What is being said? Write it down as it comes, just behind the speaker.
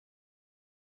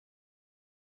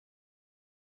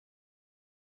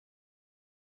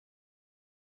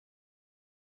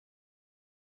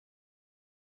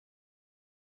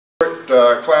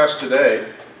Class today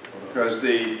because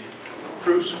the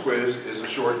proofs quiz is a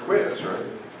short quiz, right?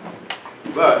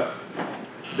 But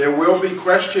there will be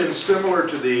questions similar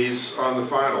to these on the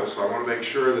final, so I want to make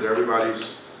sure that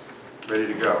everybody's ready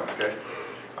to go, okay?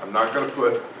 I'm not going to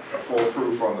put a full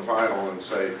proof on the final and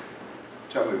say,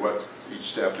 tell me what each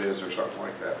step is or something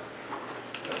like that.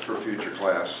 That's for future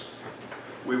class.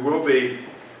 We will be,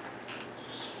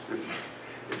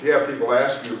 if you have people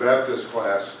ask you about this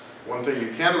class, one thing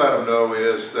you can let them know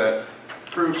is that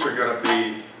proofs are going to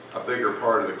be a bigger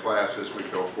part of the class as we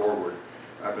go forward.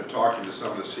 I've been talking to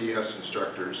some of the CS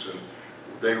instructors, and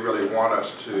they really want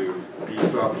us to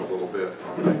beef up a little bit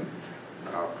on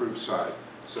the proof side.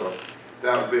 So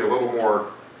that will be a little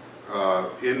more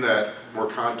more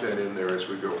content in there as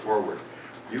we go forward.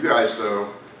 You guys,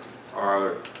 though,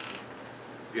 are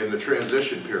in the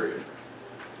transition period.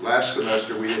 Last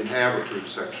semester we didn't have a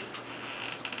proof section.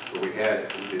 But we had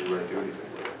it, we didn't really do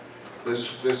anything with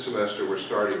it. This semester we're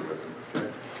starting with them,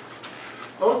 okay?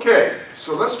 Okay,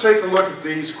 so let's take a look at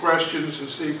these questions and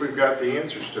see if we've got the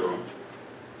answers to them.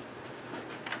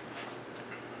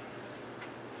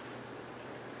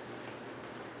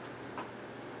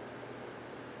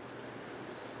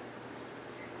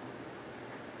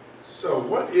 So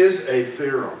what is a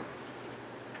theorem?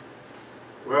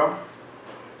 Well,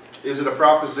 is it a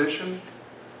proposition?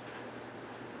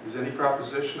 Is any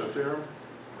proposition a theorem?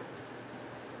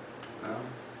 No.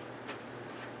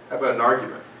 How about an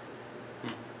argument?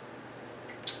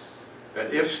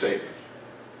 An if statement?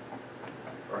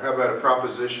 Or how about a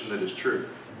proposition that is true?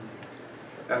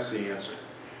 That's the answer.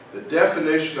 The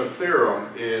definition of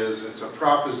theorem is it's a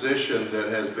proposition that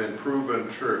has been proven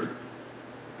true.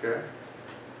 Okay?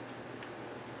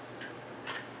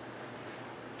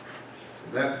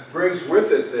 That brings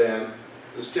with it then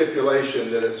the stipulation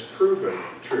that it's proven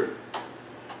true.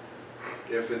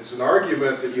 If it's an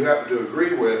argument that you happen to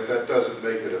agree with, that doesn't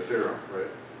make it a theorem, right?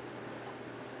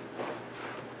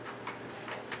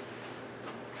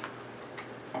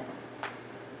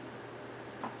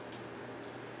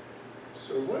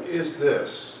 So what is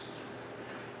this?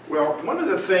 Well, one of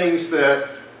the things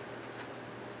that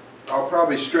I'll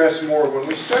probably stress more when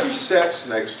we study sets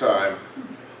next time,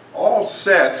 all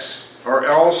sets or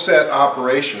all set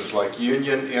operations like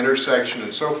union, intersection,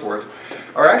 and so forth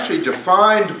are actually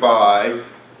defined by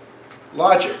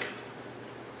logic.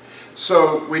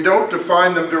 So we don't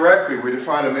define them directly, we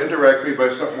define them indirectly by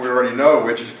something we already know,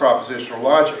 which is propositional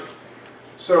logic.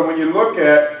 So when you look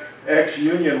at X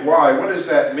union Y, what does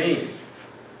that mean?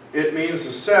 It means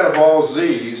a set of all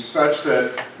Z's such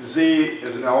that Z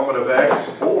is an element of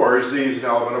X or Z is an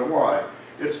element of Y.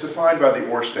 It's defined by the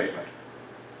or statement.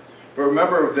 But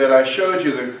remember that I showed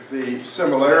you the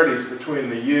similarities between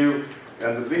the U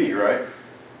and the V, right?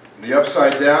 The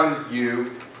upside down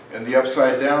U and the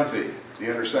upside down V, the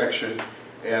intersection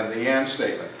and the and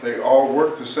statement. They all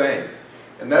work the same.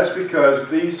 And that's because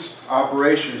these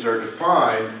operations are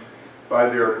defined by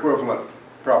their equivalent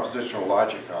propositional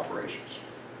logic operations.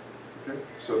 Okay?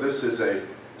 So this is a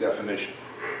definition.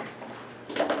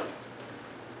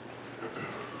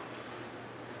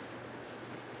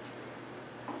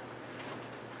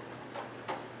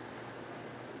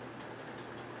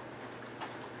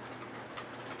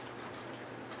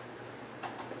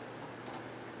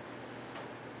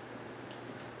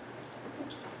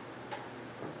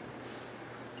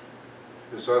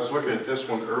 So I was looking at this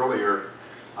one earlier.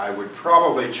 I would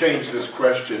probably change this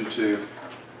question to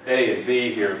A and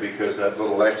B here because that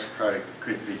little X kind of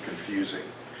could be confusing.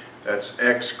 That's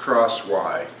X cross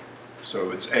Y.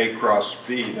 So it's A cross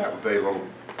B, that would be a little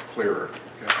clearer.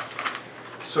 Okay.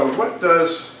 So what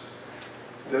does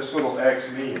this little X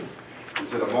mean?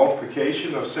 Is it a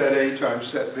multiplication of set A times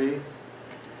set B?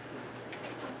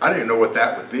 I don't even know what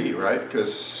that would be, right?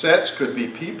 Because sets could be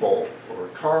people or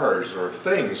cars or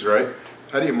things, right?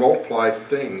 How do you multiply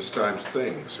things times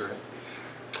things, right?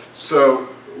 So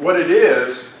what it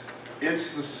is,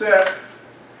 it's the set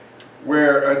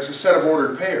where it's a set of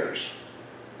ordered pairs,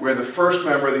 where the first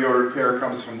member of the ordered pair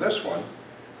comes from this one,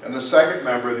 and the second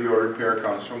member of the ordered pair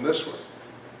comes from this one.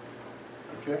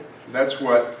 Okay, and that's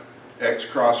what X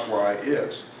cross Y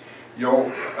is. You'll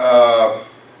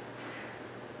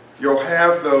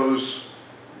have those.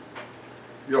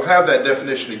 You'll have that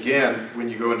definition again when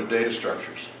you go into data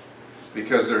structures.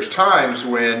 Because there's times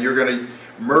when you're going to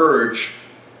merge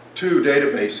two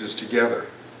databases together.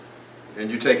 And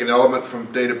you take an element from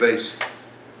database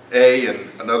A and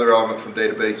another element from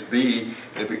database B,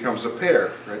 and it becomes a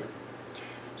pair, right?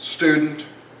 Student,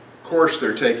 course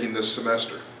they're taking this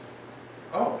semester.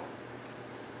 Oh,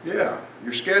 yeah,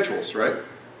 your schedules, right?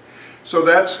 So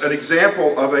that's an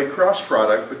example of a cross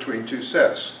product between two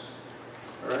sets.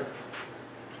 right?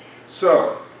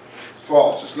 So, it's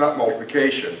false. It's not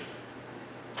multiplication.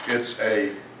 It's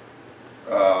a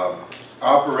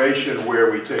operation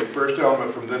where we take first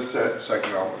element from this set,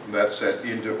 second element from that set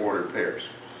into ordered pairs.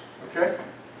 Okay?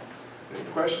 Any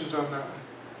questions on that one?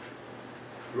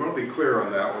 You want to be clear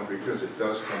on that one because it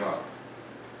does come up.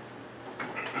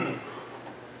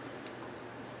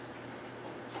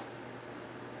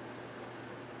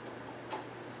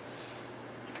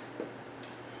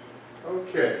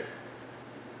 Okay.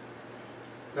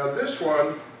 Now this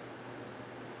one,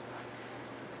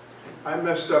 I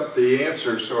messed up the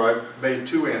answer, so I made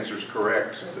two answers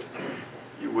correct so that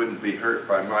you wouldn't be hurt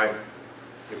by my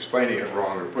explaining it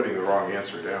wrong or putting the wrong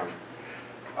answer down.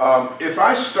 If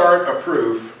I start a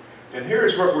proof, and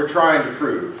here's what we're trying to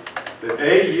prove, that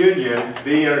A union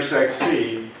B intersect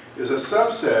C is a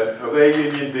subset of A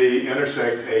union B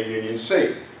intersect A union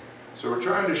C. So we're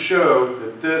trying to show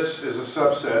that this is a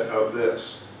subset of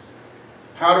this.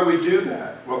 How do we do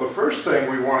that? Well, the first thing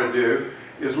we want to do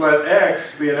is let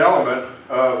X be an element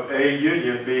of A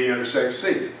union B intersect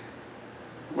C.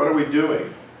 What are we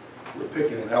doing? We're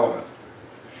picking an element.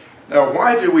 Now,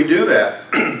 why do we do that?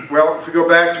 Well, if we go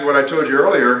back to what I told you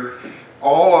earlier,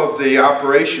 all of the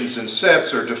operations in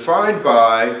sets are defined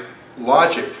by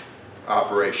logic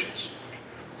operations.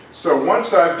 So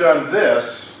once I've done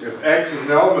this, if X is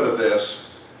an element of this,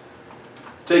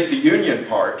 take the union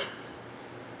part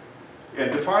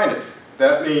and define it.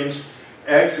 That means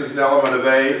X is an element of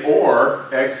A or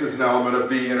X is an element of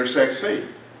B intersect C,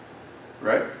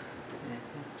 right?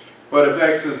 But if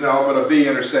X is an element of B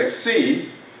intersect C,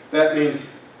 that means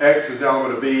X is an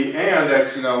element of B and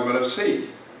X is an element of C.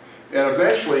 And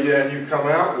eventually then you come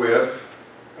out with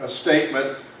a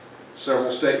statement,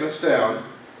 several statements down,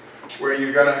 where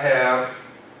you're going to have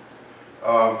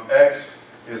X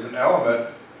is an element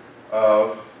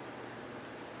of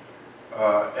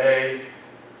A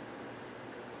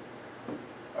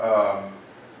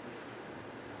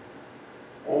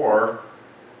or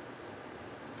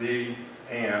B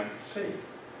and C.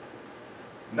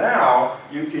 Now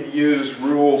you can use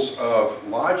rules of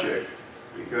logic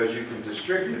because you can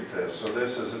distribute this. So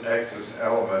this is an X is an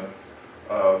element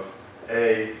of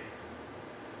A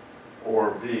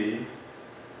or B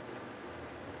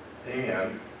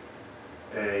and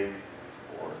A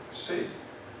or C.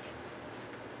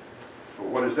 But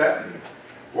what does that mean?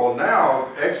 Well, now,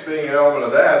 X being an element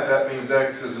of that, that means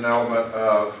X is an element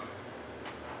of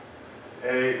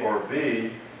A or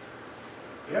B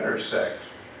intersect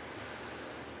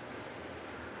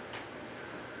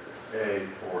A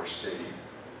or C.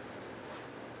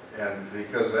 And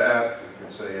because of that, we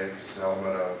can say X is an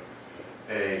element of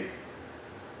A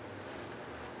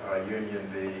union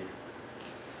B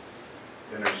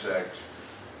intersect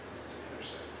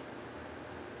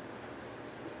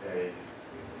A union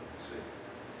C.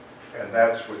 And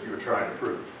that's what you were trying to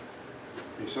prove.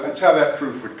 Okay, so that's how that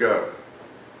proof would go.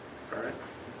 All right?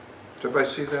 Does everybody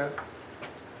see that?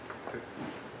 Okay.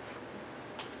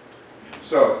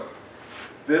 So,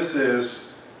 this is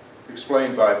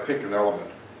explained by pick an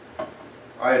element.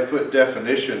 I had put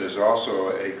definition as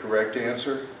also a correct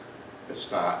answer. It's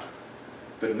not.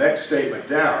 The next statement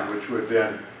down, which would have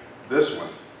been this one,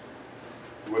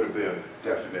 would have been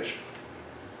definition.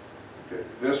 Okay,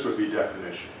 this would be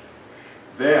definition.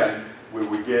 Then we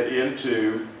would get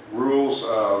into rules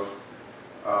of,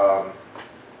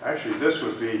 actually this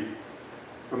would be,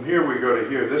 from here we go to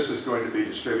here, this is going to be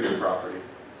distributive property.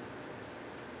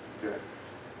 Okay,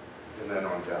 and then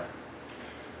on down.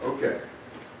 Okay.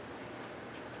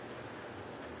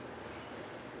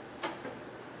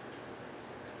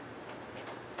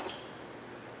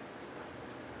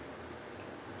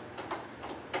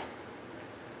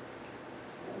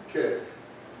 Okay.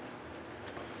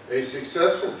 A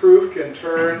successful proof can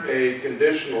turn a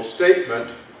conditional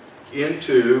statement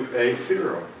into a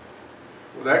theorem.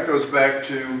 Well, that goes back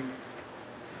to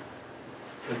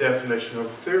the definition of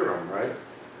theorem, right?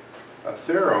 A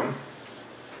theorem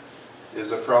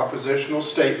is a propositional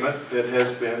statement that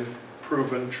has been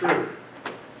proven true.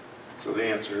 So the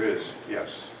answer is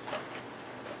yes.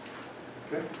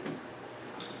 Okay?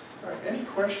 All right, any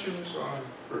questions on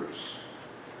proofs?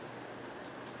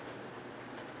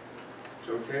 It's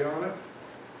okay on it?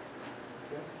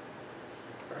 Okay.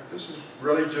 All right, this is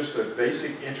really just a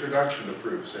basic introduction to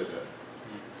proofs, isn't it?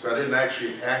 So I didn't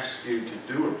actually ask you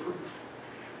to do a proof.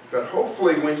 But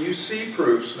hopefully when you see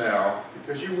proofs now,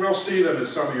 because you will see them in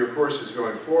some of your courses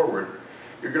going forward,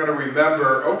 you're going to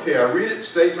remember, okay, I read it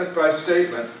statement by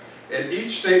statement, and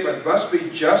each statement must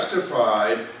be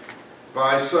justified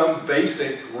by some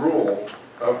basic rule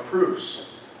of proofs.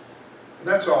 And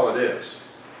that's all it is.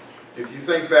 If you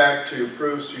think back to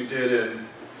proofs you did in,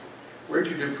 where'd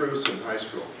you do proofs in high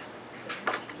school?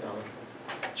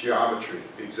 Geometry,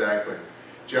 exactly.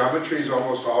 Geometry is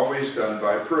almost always done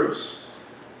by proofs.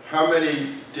 How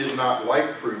many did not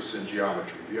like proofs in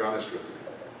geometry? Be honest with me.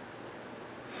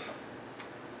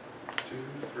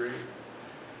 2, 3,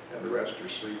 and the rest are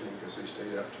sleeping because they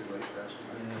stayed up too late last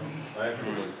night. I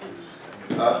actually like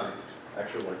proofs.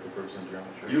 Actually like the proofs in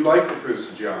geometry. You like the proofs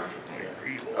in geometry?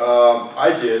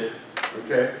 I did,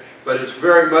 okay? But it's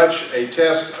very much a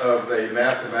test of a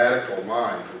mathematical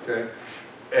mind, okay?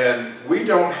 And we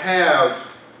don't have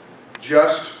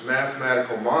just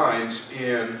mathematical minds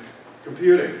in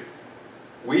computing.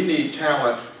 We need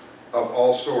talent of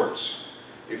all sorts.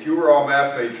 If you were all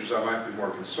math majors, I might be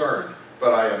more concerned,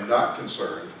 but I am not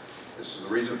concerned. This is the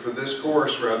reason for this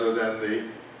course rather than the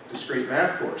discrete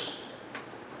math course.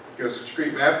 Because the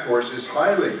discrete math course is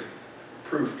highly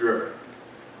proof-driven.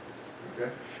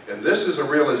 Okay? And this is a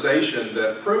realization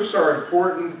that proofs are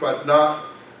important, but not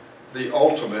the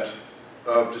ultimate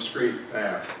of discrete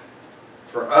math.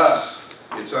 For us,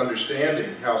 it's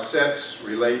understanding how sets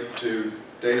relate to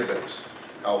database,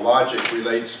 how logic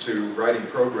relates to writing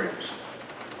programs.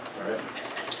 All right?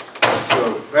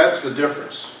 So that's the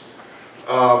difference.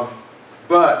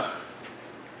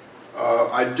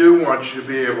 I do want you to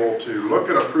be able to look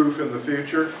at a proof in the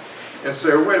future and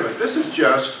say, oh, wait a minute, this is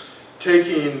just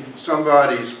taking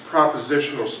somebody's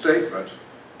propositional statement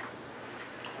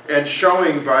and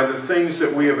showing by the things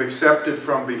that we have accepted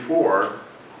from before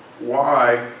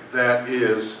why that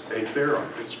is a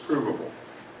theorem. It's provable.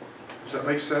 Does that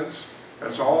make sense?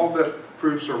 That's all that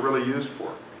proofs are really used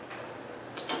for.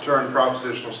 It's to turn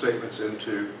propositional statements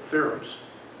into theorems.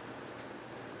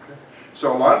 Okay?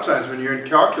 So a lot of times when you're in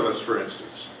calculus, for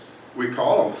instance, we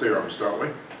call them theorems, don't we?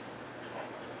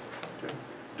 Okay.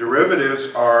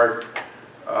 Derivatives are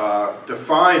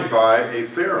defined by a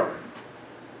theorem.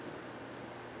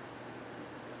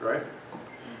 Right?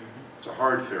 It's a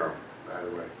hard theorem, by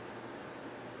the way.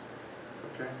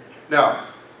 Okay? Now,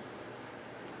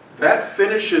 that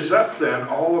finishes up then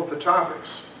all of the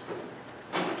topics.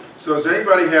 So does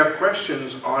anybody have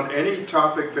questions on any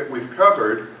topic that we've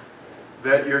covered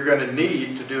that you're going to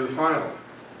need to do the final?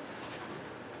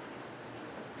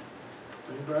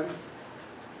 Anybody?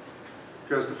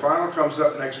 Because the final comes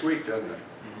up next week, doesn't it?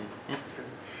 Okay.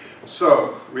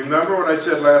 So, remember what I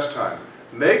said last time.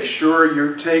 Make sure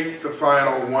you take the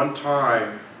final one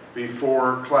time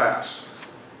before class.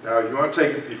 Now, if you want to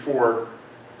take it before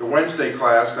the Wednesday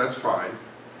class, that's fine.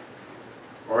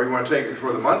 Or you want to take it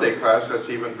before the Monday class, that's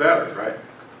even better, right?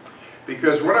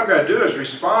 Because what I'm going to do is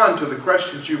respond to the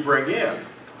questions you bring in.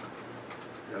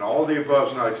 And all of the above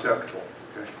is not acceptable.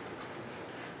 Okay?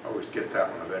 I always get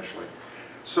that one eventually.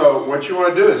 So what you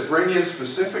want to do is bring in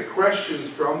specific questions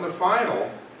from the final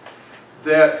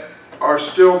that are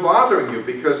still bothering you,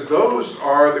 because those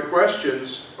are the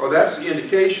questions, or that's the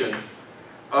indication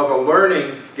of a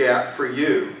learning gap for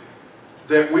you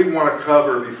that we want to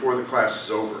cover before the class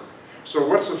is over. So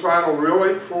what's the final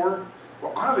really for?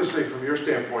 Well, obviously from your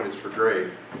standpoint it's for grade,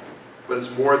 but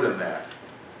it's more than that.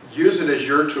 Use it as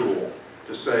your tool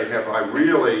to say, have I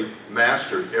really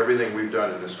mastered everything we've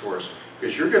done in this course?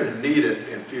 Because you're going to need it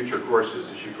in future courses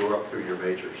as you go up through your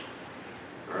majors.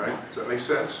 All right? Does that make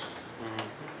sense?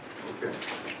 Okay.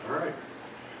 All right.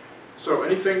 So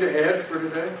anything to add for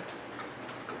today?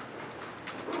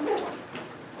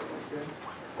 Okay.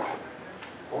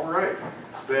 All right.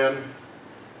 Then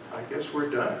I guess we're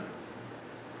done.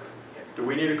 Do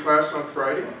we need a class on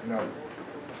Friday? No.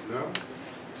 No?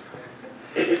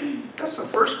 That's the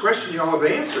first question y'all have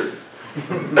answered.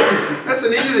 That's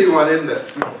an easy one, isn't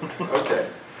it? Okay.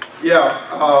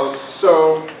 Yeah,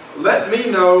 so let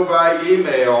me know by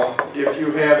email if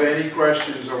you have any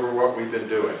questions over what we've been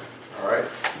doing, all right?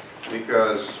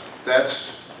 Because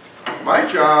that's, my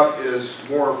job is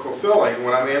more fulfilling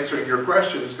when I'm answering your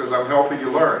questions because I'm helping you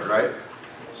learn, right?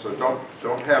 So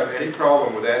don't have any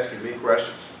problem with asking me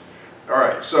questions. All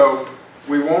right, so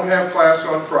we won't have class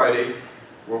on Friday.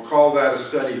 We'll call that a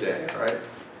study day, all right?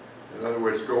 In other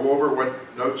words, go over what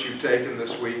notes you've taken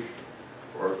this week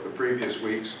or the previous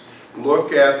weeks.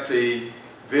 Look at the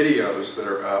videos that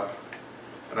are up.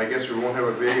 And I guess we won't have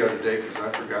a video today because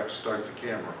I forgot to start the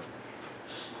camera.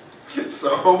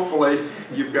 So hopefully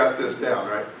you've got this down,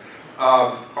 right?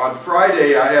 On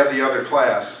Friday I have the other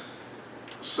class.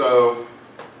 So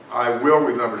I will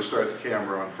remember to start the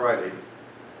camera on Friday.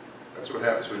 That's what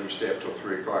happens when you stay up till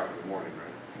 3 o'clock in the morning,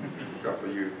 right? A couple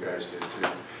of you guys did too.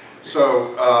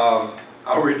 So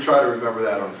I'll try to remember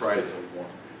that on Friday.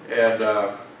 And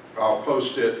I'll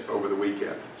post it over the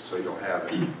weekend, so you'll have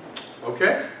it.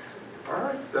 Okay? All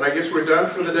right, then I guess we're done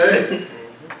for the day.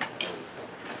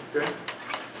 Okay.